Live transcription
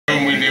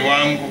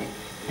wangu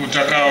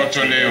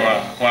utakaotolewa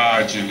kwa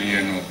ajili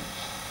yenu.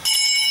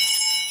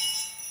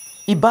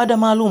 Ibada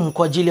maalum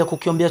kwa ajili ya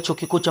kukiombea chuo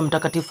kikuu cha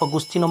Mtakatifu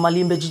Agustino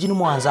Malimbe jijini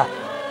Mwanza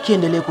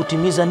kiendelee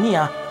kutimiza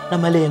nia na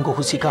malengo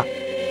husika.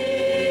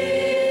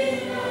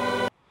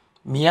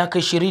 Miaka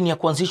 20 ya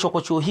kuanzishwa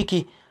kwa chuo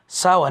hiki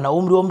sawa na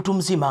umri wa mtu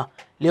mzima,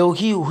 leo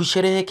hii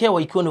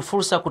husherehekewa ikiwa ni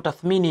fursa ya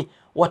kutathmini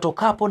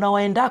watokapo na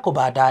waendako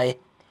baadaye.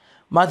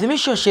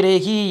 Maadhimisho ya sherehe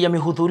hii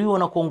yamehudhuriwa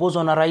na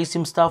kuongozwa na Rais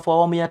mstaafu wa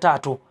awamu ya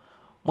 3,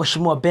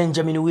 Mheshimiwa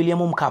Benjamin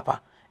William Mkapa.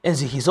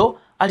 Enzi hizo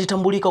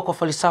alitambulika kwa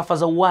falsafa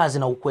za uwazi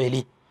na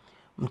ukweli.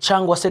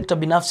 Mchango wa sekta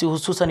binafsi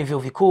hususan vyuo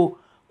vikuu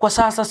kwa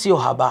sasa sio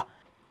haba,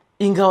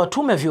 ingawa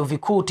tume ya vyuo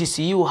vikuu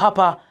TCU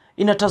hapa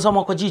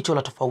inatazama kwa jicho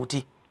la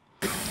tofauti.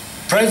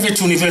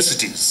 Private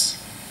universities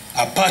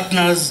are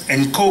partners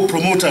and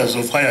co-promoters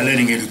of higher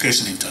learning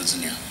education in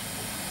Tanzania.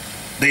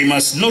 They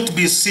must not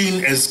be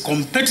seen as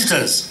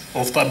competitors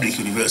of public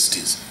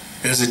universities,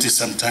 as it is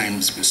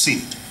sometimes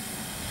perceived.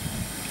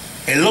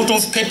 A lot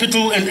of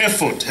capital and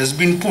effort has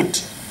been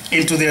put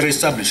into their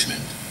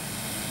establishment.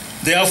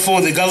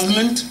 Therefore, the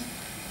government,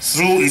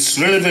 through its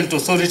relevant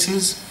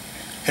authorities,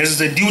 has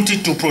the duty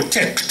to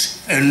protect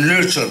and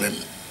nurture them,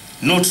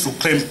 not to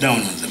clamp down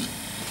on them.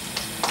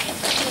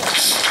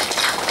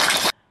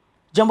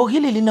 Jambo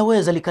hili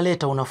linaweza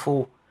likaleta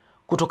unafuu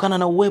kutokana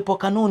na uwepo wa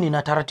kanuni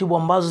na taratibu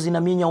ambazo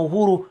zinaminya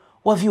uhuru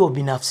wa vyuo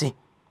binafsi.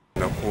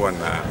 Tunakuwa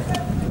na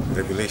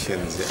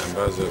regulations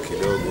ambazo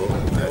kidogo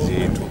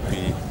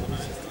hazitupi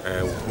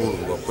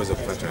uhuru wa kuweza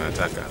kufanya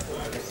tunataka.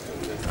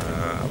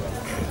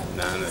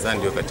 Na nadhani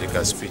ndio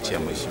katika speech ya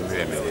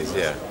mheshimiwa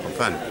ameelezea. Kwa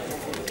mfano,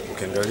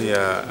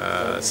 ukiangalia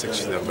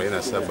section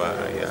 47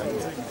 ya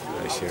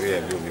sheria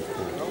ya vyuo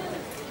vikuu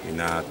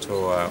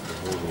inatoa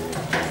uhuru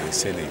kwa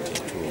Senate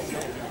tu.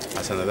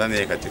 Hasa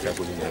nadhani katika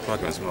kujibu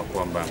kwake wanasema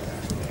kwamba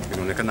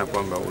inaonekana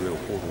kwamba ule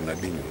uhuru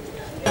unadinywa.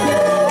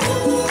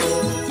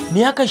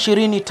 Miaka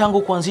 20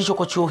 tangu kuanzishwa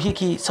kwa chuo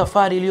hiki,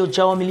 safari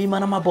iliyojawa milima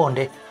na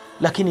mabonde,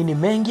 lakini ni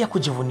mengi ya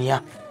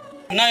kujivunia.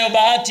 Tunayo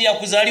bahati ya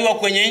kuzaliwa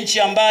kwenye nchi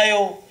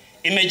ambayo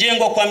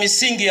imejengwa kwa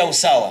misingi ya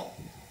usawa.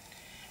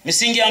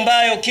 Misingi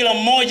ambayo kila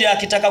mmoja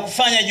akitaka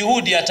kufanya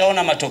juhudi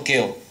ataona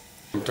matokeo.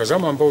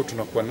 Mtazamo ambao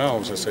tunakuwa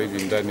nao sasa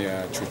hivi ndani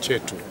ya chuo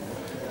chetu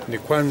ni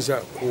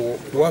kwanza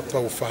kuwapa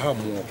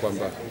ufahamu wa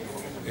kwamba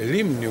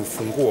elimu ni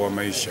ufunguo wa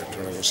maisha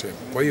tunavyosema.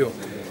 Kwa hiyo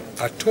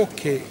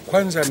atoke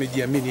kwanza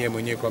amejiamini yeye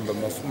mwenyewe kwamba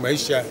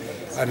maisha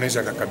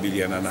anaweza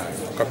kukabiliana nayo.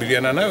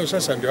 Kukabiliana nayo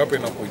sasa ndio hapo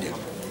inakuja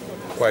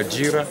kwa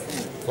ajira,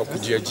 kwa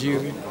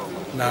kujiajiri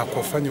na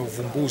kufanya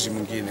uvumbuzi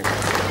mwingine.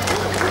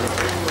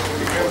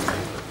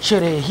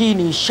 Sherehe hii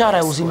ni ishara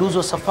ya uzinduzi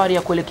wa safari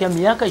ya kuelekea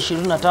miaka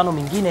 25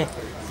 mingine,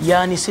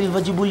 yani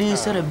Silver Jubilee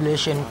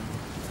Celebration.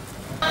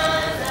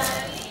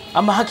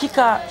 Ama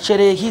hakika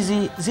sherehe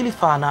hizi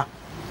zilifana.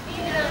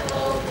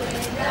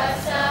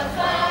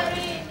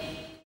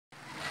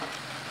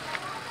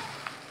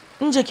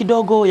 Nje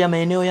kidogo ya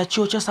maeneo ya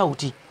chuo cha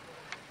Sauti,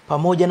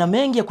 pamoja na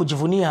mengi ya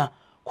kujivunia,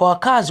 kwa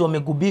wakazi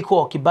wamegubikwa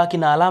wakibaki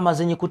na alama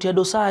zenye kutia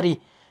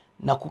dosari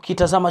na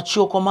kukitazama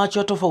chuo kwa macho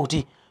ya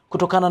tofauti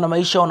kutokana na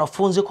maisha ya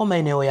wanafunzi kwa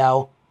maeneo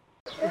yao.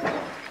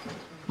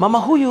 Mama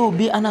huyu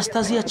Bi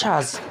Anastasia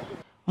Chaz,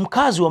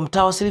 mkazi wa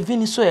mtaa wa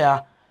Silvini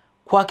Swea,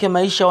 kwake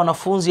maisha ya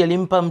wanafunzi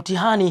yalimpa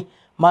mtihani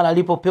mara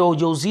alipopewa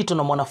ujauzito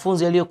na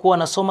mwanafunzi aliyekuwa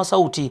anasoma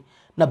Sauti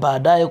na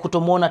baadaye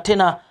kutomwona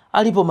tena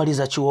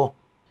alipomaliza chuo.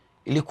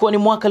 Ilikuwa ni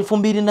mwaka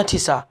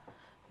 2009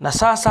 na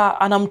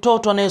sasa ana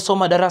mtoto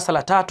anayesoma darasa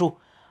la 3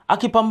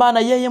 akipambana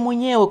yeye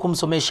mwenyewe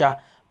kumsomesha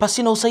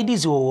pasina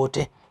usaidizi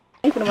wowote.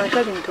 Kuna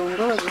mahitaji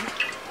mtongozo.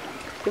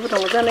 Hivyo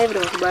tunamwazana hivi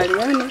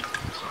tukubaliana.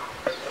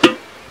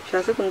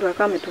 Sasa siku ndio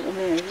akawa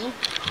ametuomea hivyo.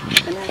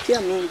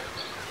 Anaachia mimi.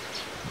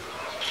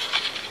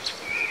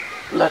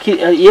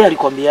 Lakini yeye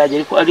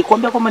alikwambiaje?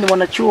 Alikwambia kwamba ni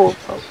mwanachuo?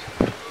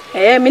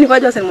 Mimi nilikuwa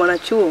ni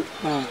mwanachuo.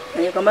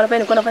 Kwa maana pale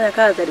nilikuwa nafanya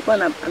kazi, alikuwa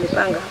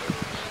amepanga.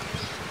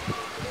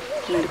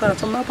 Na alikuwa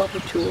anasoma hapo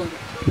chuo.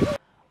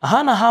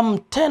 Hana hamu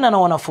tena na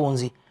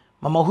wanafunzi.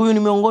 Mama huyu ni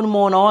miongoni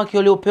mwa wanawake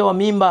waliopewa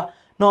mimba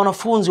na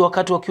wanafunzi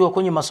wakati wakiwa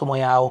kwenye masomo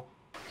yao.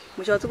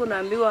 Mwisho wa siku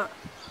naambiwa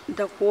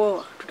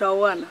nitakuoa,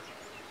 tutaoana.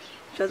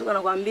 Mwisho wa siku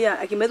anakuambia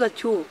akimaliza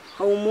chuo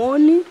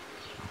haumuoni,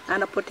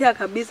 anapotea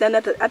kabisa,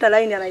 yani hata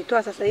line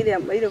anaitoa sasa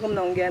ile kama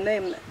naongea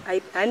naye,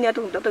 yani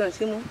hata kumtafuta kwenye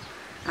simu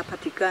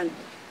hapatikani.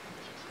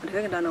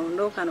 Ndio ndo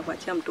anaondoka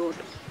anakuachia mtoto.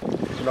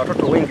 Kuna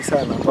watoto wengi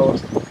sana ambao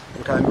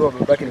utaambiwa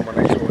babake ni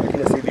mwanachuo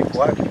lakini sasa hivi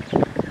kwa wapi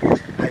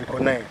haiko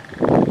naye.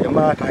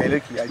 Jamaa hata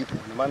haeleki alipo,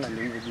 maana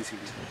ndio hivyo jinsi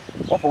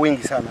hivi. Wapo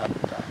wengi sana hapo.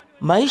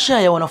 Maisha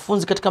ya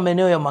wanafunzi katika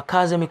maeneo ya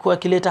makazi yamekuwa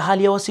yakileta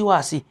hali ya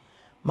wasiwasi.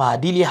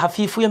 Maadili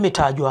hafifu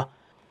yametajwa.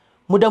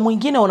 Muda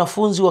mwingine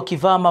wanafunzi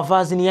wakivaa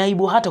mavazi ni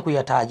aibu hata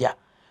kuyataja.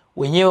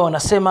 Wenyewe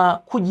wanasema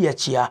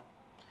kujiachia.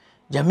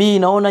 Jamii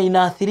inaona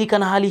inaathirika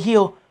na hali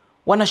hiyo,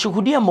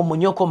 wanashuhudia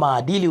mmomonyoko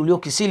maadili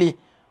uliokisili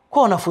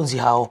kwa wanafunzi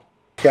hao.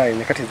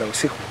 Nyakati za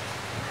usiku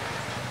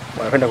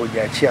wanapenda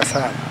kujiachia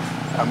sana,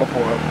 ambapo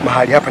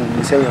mahali hapa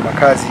ni sehemu ya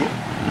makazi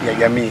ya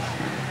jamii.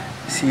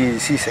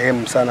 Si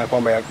sehemu sana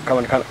kwamba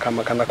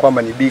kama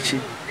kwamba ni bichi.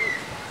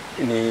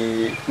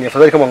 ni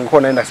afadhali kama ungekuwa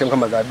unaenda sehemu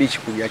kama za beach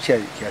kujiachia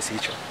kiasi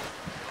hicho.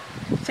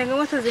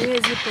 Changamoto zenyewe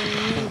zipo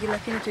ni nyingi,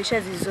 lakini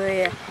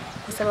tulishazizoea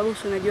kwa sababu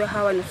tunajua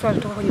hawa ni watu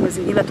kutoka kwenye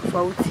mazingira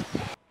tofauti.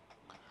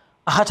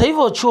 Hata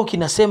hivyo, chuo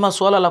kinasema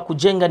suala la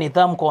kujenga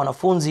nidhamu kwa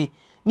wanafunzi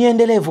ni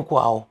endelevu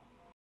kwao.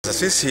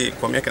 Sisi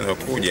kwa miaka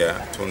inayokuja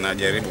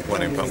tunajaribu kuwa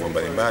na mipango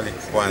mbalimbali,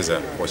 kwanza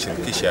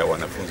kuwashirikisha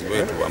wanafunzi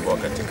wetu ambao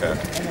katika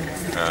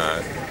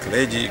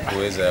koleji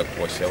kuweza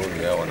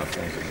kuwashauri hao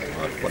wanafunzi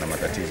wanakuwa na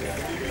matatizo,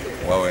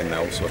 wawe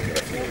na uso wa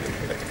kirafiki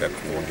katika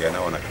kuongea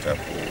nao na katika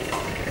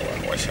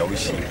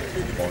kuwashawishi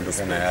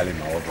waondokane na yale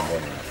maovu ambayo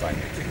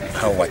wanafanya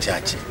hao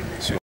wachache.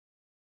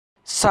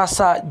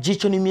 Sasa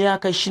jicho ni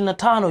miaka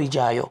 25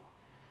 ijayo.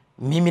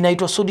 Mimi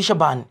naitwa Sudi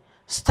Shaban,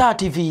 Star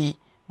TV,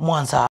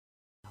 Mwanza.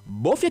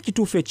 Bofya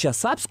kitufe cha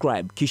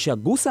subscribe kisha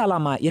gusa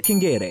alama ya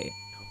kengele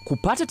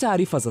kupata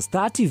taarifa za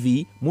Star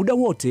TV muda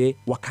wote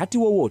wakati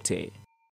wowote.